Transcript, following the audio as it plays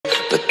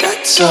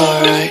it's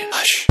alright.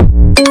 Hush.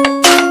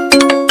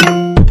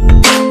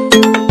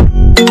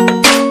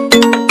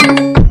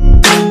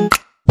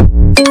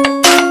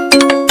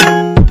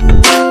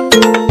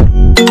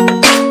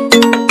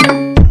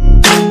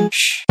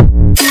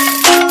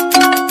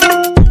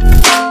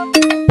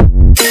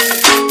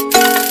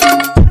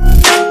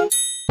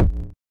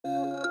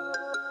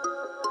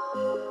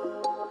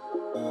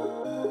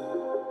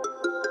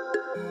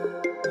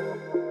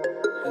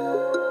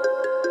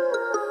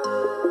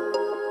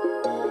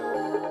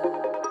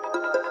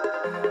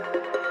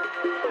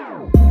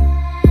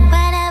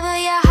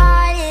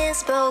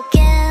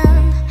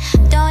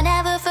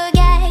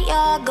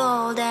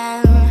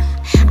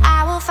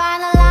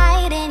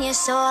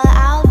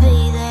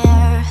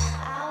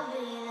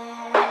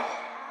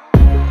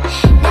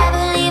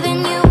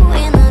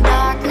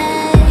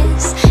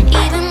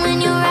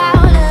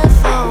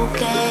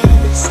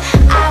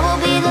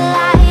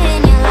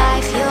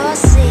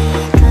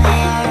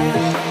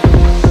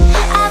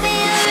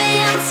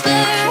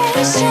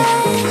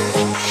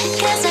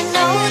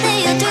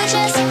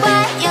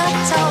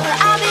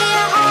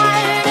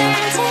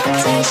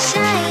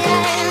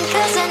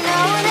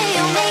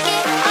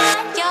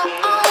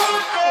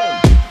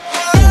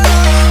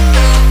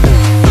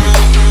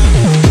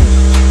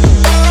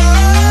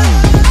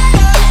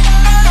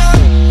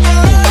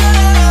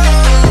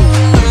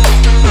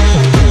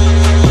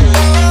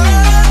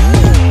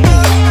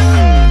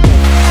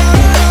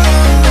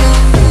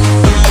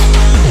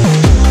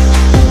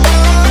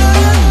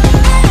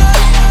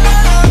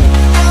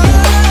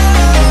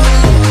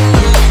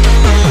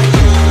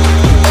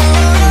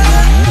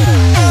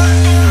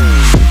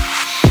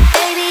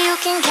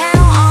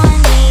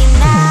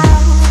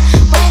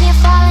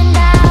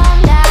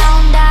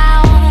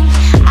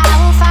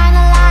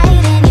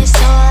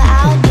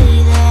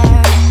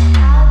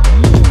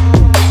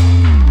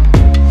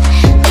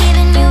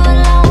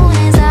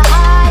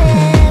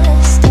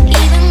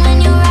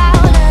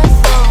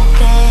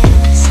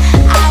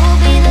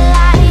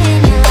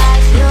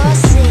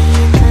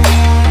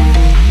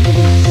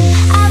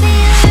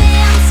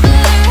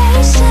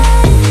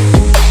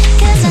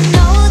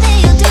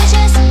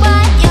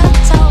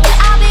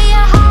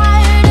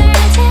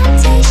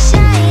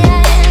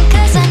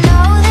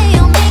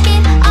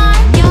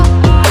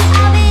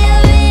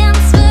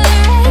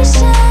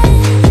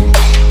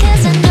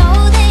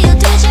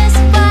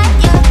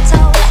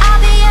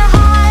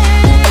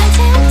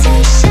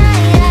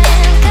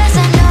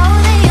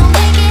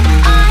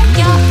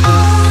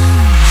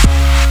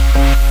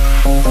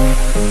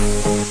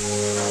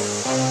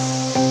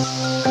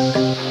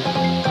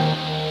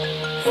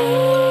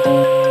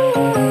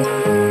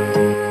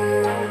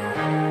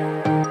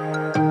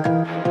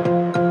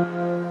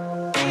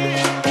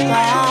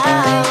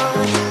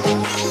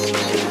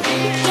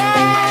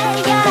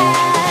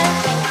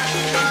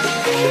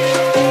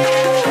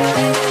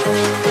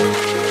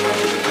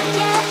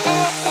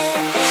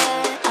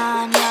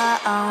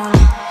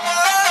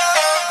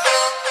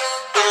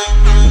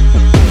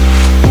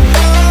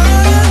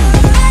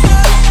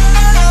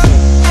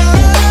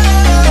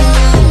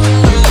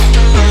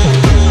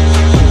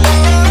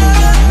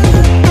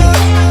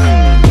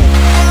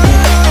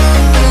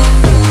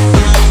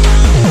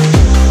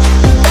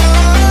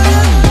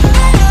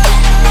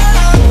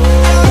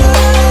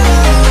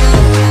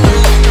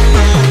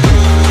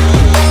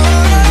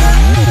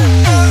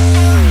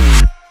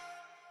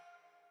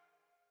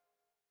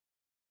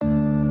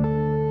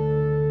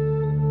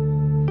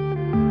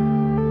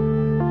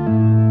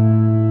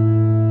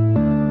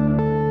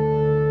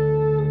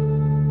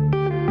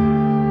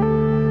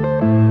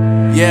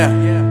 Yeah.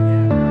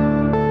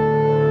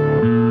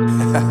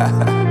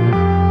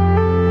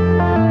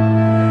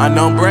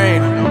 Unknown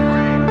Brain,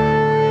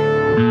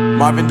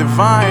 Marvin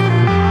Divine.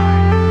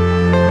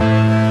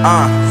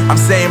 I'm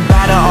saying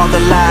bye to all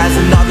the lies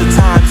and all the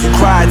times you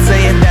cried,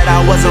 saying that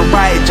I wasn't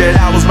right, yet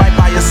I was right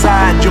by your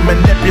side. You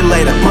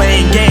manipulator,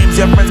 playing games,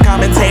 your friends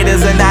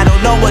commentators, and I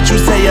don't know what you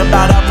say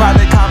about our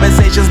private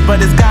conversations,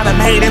 but it's got them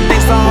hating.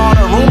 Thanks to all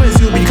the rumors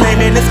you be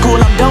claiming. It's cool,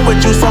 I'm done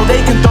with you, so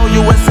they can throw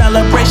you a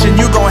celebration.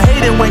 You gon'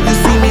 hate it when you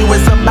see me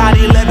with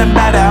somebody living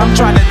better. I'm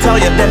trying to tell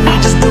you that me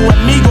just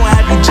doing me gon'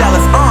 have you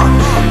jealous.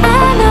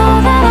 I know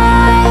that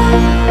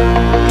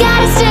I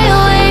gotta stay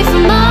away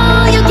from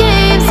all your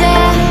games,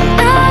 yeah.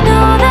 I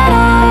know that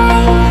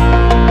I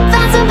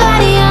found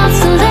somebody else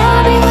to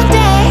love me one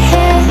day,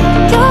 yeah.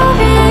 You'll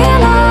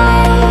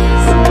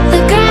realize the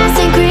grass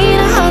ain't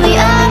greener on the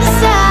other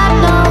side,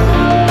 no.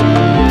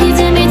 You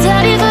did me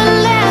dirty for the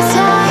last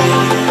time,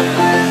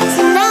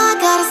 so now I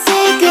gotta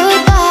say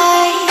goodbye.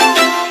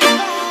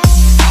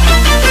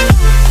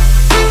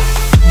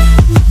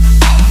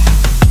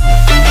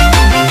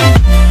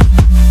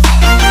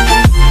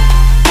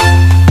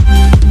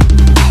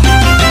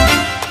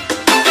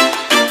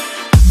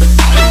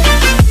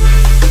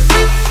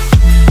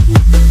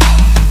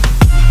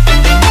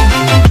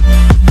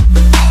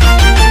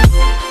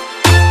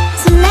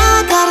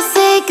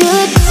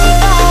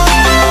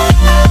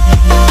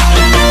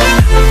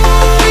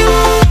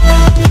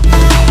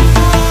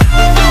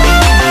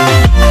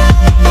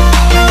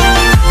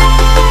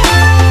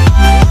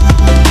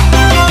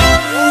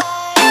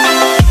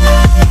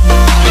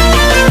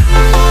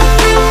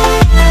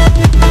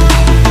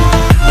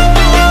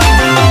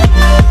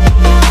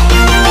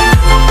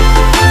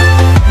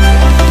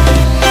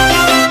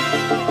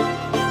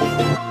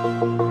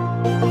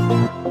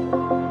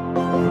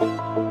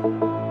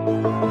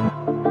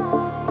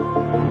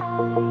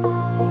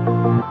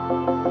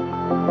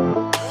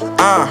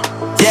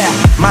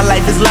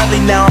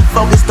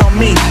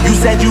 me. You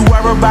said you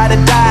were about to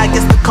die, I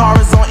guess the car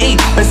is on E.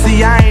 But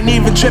see, I ain't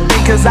even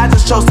tripping, cause I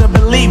just chose to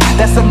believe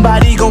that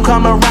somebody gon'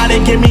 come around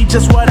and give me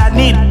just what I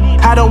need.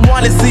 I don't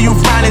wanna see you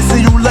finally,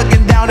 see you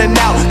looking down and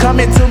out,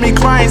 coming to me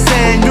crying,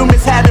 saying you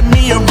miss having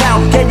me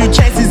around. Gave you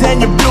chances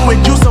and you blew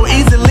it, you so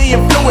easily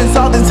influenced.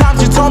 All the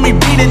times you told me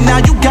beat it, now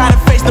you gotta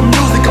face the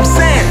music. I'm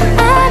saying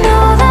I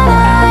know that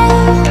I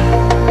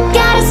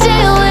gotta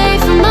stay away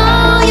from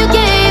all your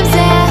games,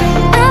 yeah.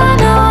 I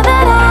know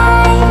that I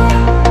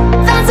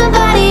found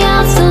somebody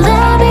else to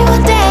love me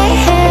one day.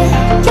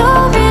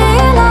 You'll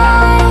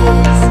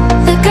realize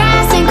the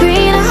grass ain't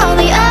greener on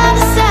the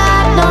other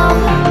side, no.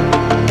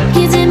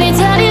 You did me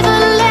dirty for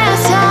the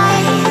last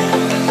time,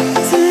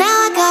 so now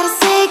I gotta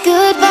say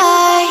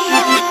goodbye.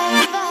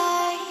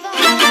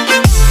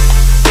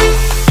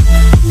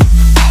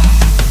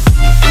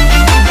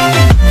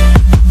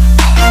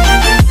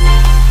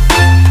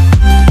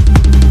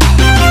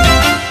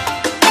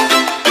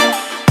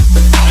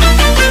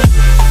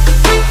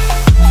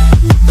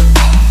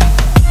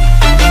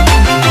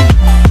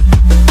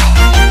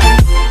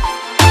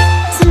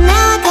 So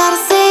now I gotta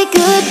say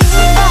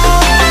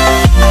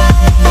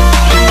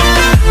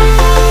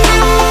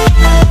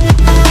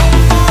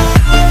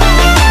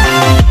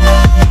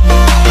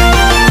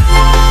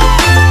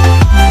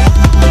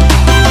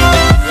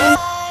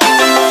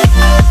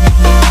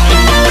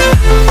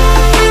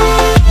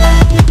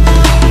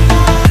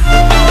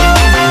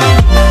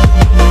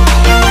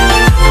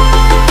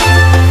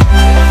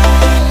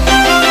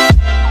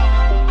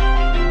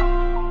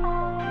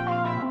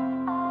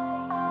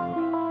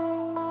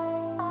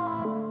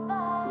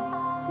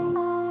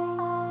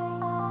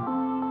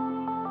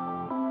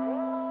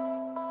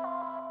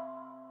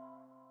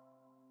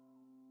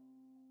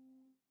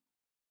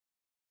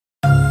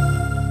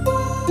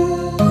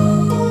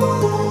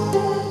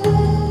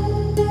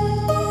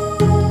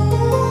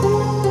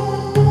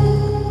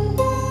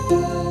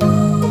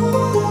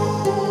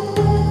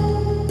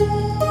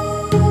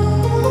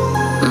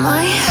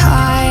My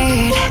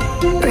heart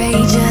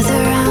rages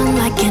around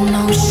like an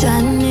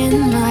ocean